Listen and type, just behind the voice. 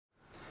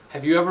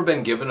Have you ever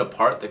been given a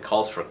part that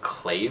calls for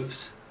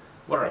claves?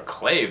 What are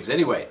claves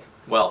anyway?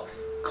 Well,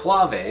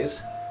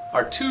 claves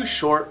are two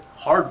short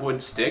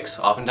hardwood sticks,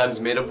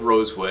 oftentimes made of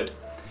rosewood,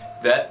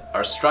 that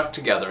are struck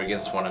together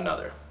against one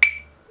another.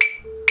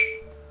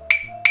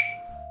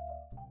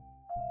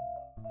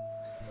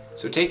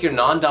 So take your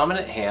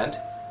non-dominant hand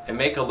and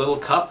make a little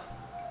cup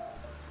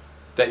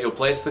that you'll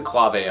place the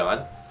clave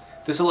on.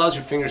 This allows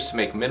your fingers to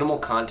make minimal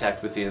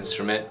contact with the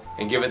instrument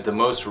and give it the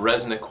most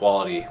resonant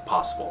quality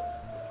possible.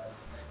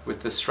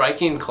 With the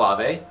striking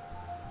clave,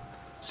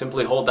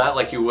 simply hold that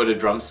like you would a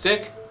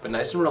drumstick, but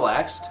nice and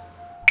relaxed,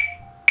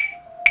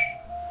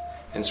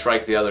 and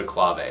strike the other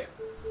clave.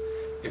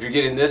 If you're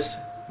getting this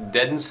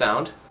deadened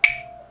sound,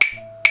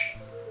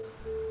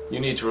 you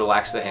need to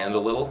relax the hand a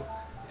little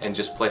and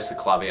just place the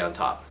clave on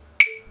top.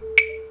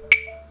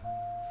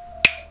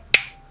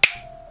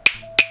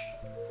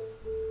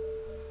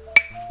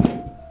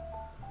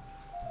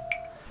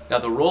 Now,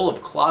 the role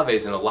of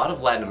claves in a lot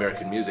of Latin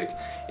American music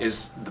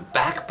is the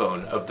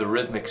backbone of the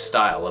rhythmic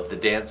style, of the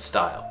dance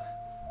style.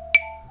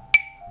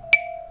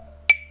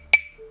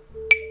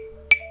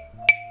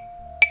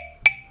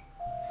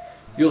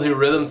 You'll hear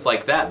rhythms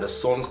like that, the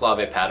son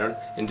clave pattern,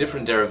 and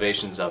different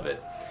derivations of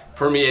it,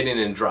 permeating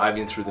and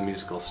driving through the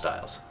musical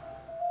styles.